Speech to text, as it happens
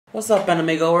What's up,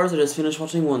 anime goers? I just finished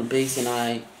watching One Piece and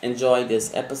I enjoyed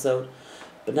this episode,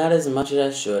 but not as much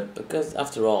as I should, because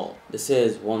after all, this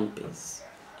is One Piece.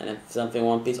 And if something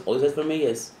One Piece always does for me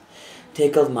is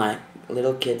tickled my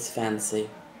little kid's fancy.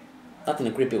 Not in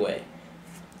a creepy way,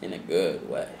 in a good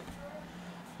way.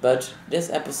 But this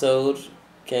episode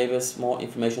gave us more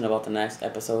information about the next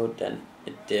episode than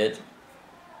it did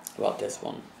about this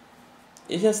one.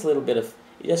 It just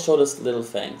showed us little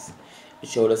things. It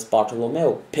showed us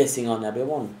Bartolomeo pissing on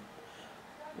everyone,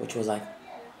 which was like,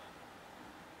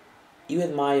 you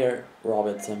admire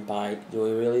Robin Senpai, do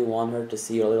you really want her to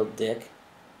see your little dick?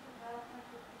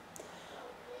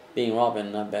 Being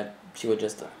Robin, I bet she would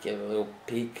just give a little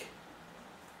peek.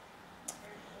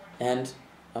 And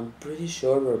I'm pretty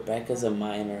sure Rebecca's a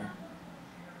minor.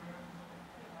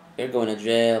 You're going to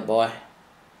jail, boy.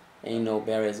 Ain't no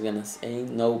barrier gonna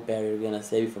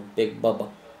save you from Big Bubba.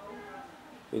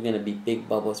 You're gonna be Big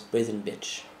Bubba's prison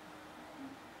bitch.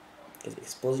 Because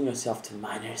exposing yourself to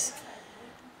minors,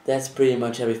 that's pretty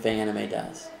much everything anime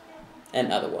does.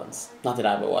 And other ones. Not that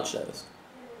I ever watch those.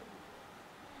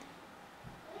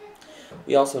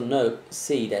 We also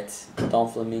see that the Don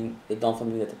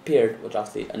Flamingo that appeared was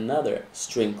actually another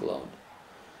string clone.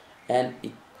 And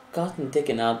it got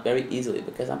taken out very easily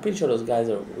because I'm pretty sure those guys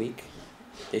are weak.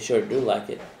 They sure do like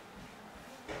it.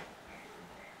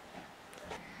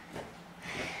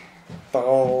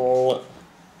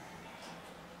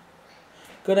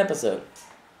 Good episode.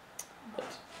 But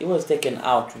it was taken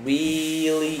out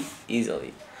really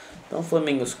easily. Don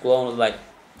Flamingo's clone was like,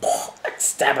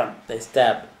 stab him. They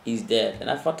stab. He's dead. And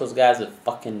I thought those guys were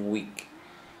fucking weak.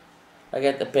 I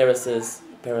get the appearances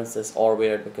are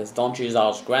weird because Don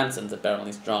Chizao's grandson's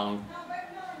apparently strong.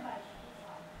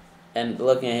 And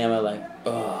looking at him, I'm like,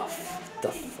 oh, what the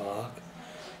fuck?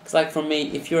 It's like for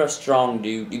me, if you're a strong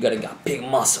dude, you gotta got big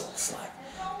muscles. Like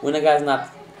when a guy's not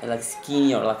like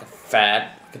skinny or like a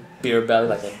fat, like a beer belly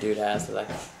like that dude has, like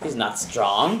he's not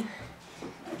strong.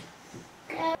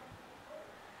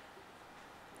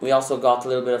 We also got a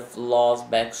little bit of Law's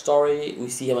backstory. We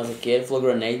see him as a kid, full of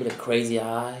grenade with the crazy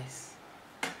eyes.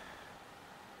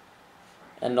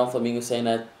 And Don Flamingo saying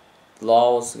that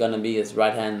Law was gonna be his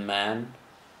right-hand man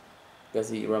because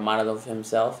he reminded of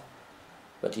himself,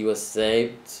 but he was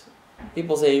saved.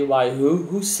 People say, why, who?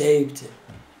 Who saved him?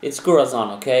 It's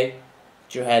Corazon, okay?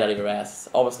 Get your head out of your ass.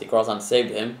 Obviously Corazon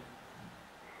saved him.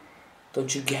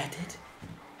 Don't you get it?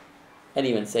 And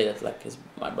even say that like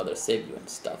my brother saved you and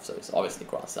stuff, so it's obviously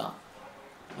Corazon.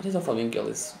 Why did Don Flamingo kill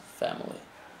his family?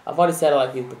 I thought he said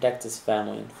like he protects his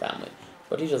family,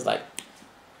 but he just like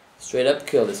straight up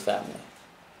killed his family.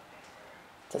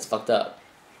 That's fucked up.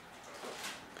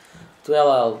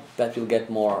 Well, I'll bet we'll get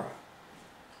more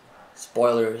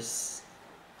spoilers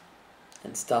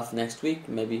and stuff next week,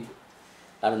 maybe.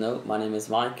 I don't know. My name is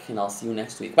Mike, and I'll see you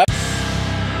next week. Bye!